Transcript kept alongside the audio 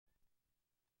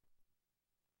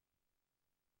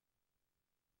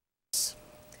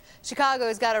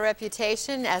Chicago's got a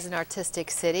reputation as an artistic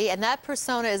city, and that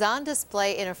persona is on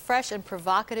display in a fresh and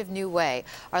provocative new way.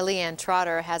 Our Leanne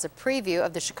Trotter has a preview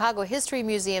of the Chicago History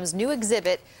Museum's new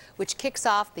exhibit, which kicks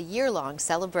off the year-long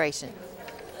celebration.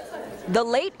 The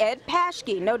late Ed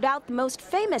Paschke, no doubt the most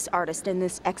famous artist in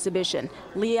this exhibition.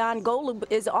 Leon Golub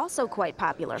is also quite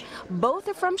popular. Both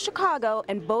are from Chicago,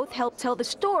 and both help tell the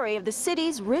story of the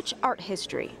city's rich art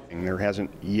history. There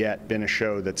hasn't yet been a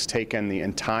show that's taken the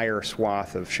entire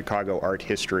swath of Chicago art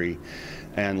history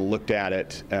and looked at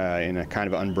it in a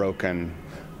kind of unbroken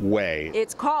way.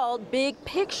 It's called Big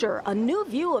Picture, a new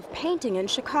view of painting in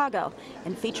Chicago,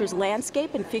 and features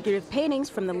landscape and figurative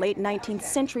paintings from the late 19th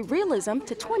century realism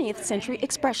to 20th century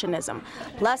expressionism.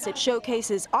 Plus, it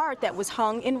showcases art that was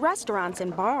hung in restaurants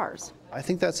and bars. I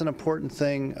think that's an important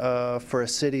thing for a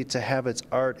city, to have its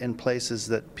art in places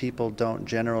that people don't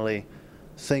generally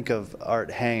think of art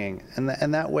hanging.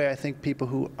 And that way, I think people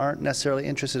who aren't necessarily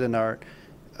interested in art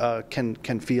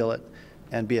can feel it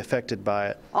and be affected by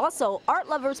it. Also, art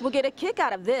lovers will get a kick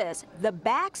out of this. The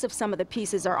backs of some of the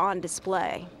pieces are on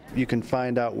display. You can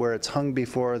find out where it's hung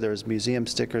before. There's museum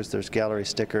stickers, there's gallery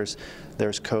stickers,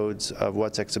 there's codes of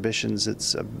what exhibitions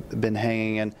it's been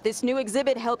hanging in. This new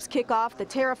exhibit helps kick off the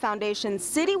Terra Foundation's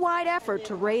citywide effort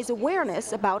to raise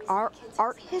awareness about our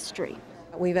art history.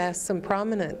 We've asked some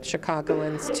prominent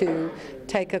Chicagoans to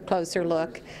take a closer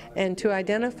look and to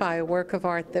identify a work of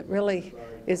art that really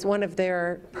is one of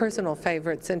their personal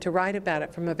favorites, and to write about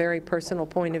it from a very personal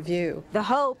point of view. The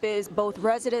hope is both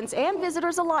residents and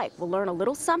visitors alike will learn a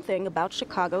little something about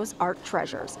Chicago's art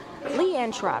treasures.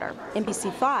 Leanne Trotter,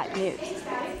 NBC5 News.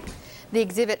 The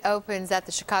exhibit opens at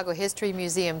the Chicago History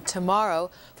Museum tomorrow.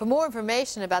 For more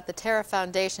information about the Terra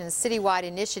Foundation's citywide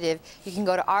initiative, you can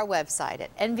go to our website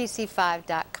at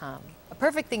NBC5.com. A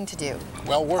perfect thing to do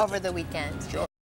over the weekend. Sure.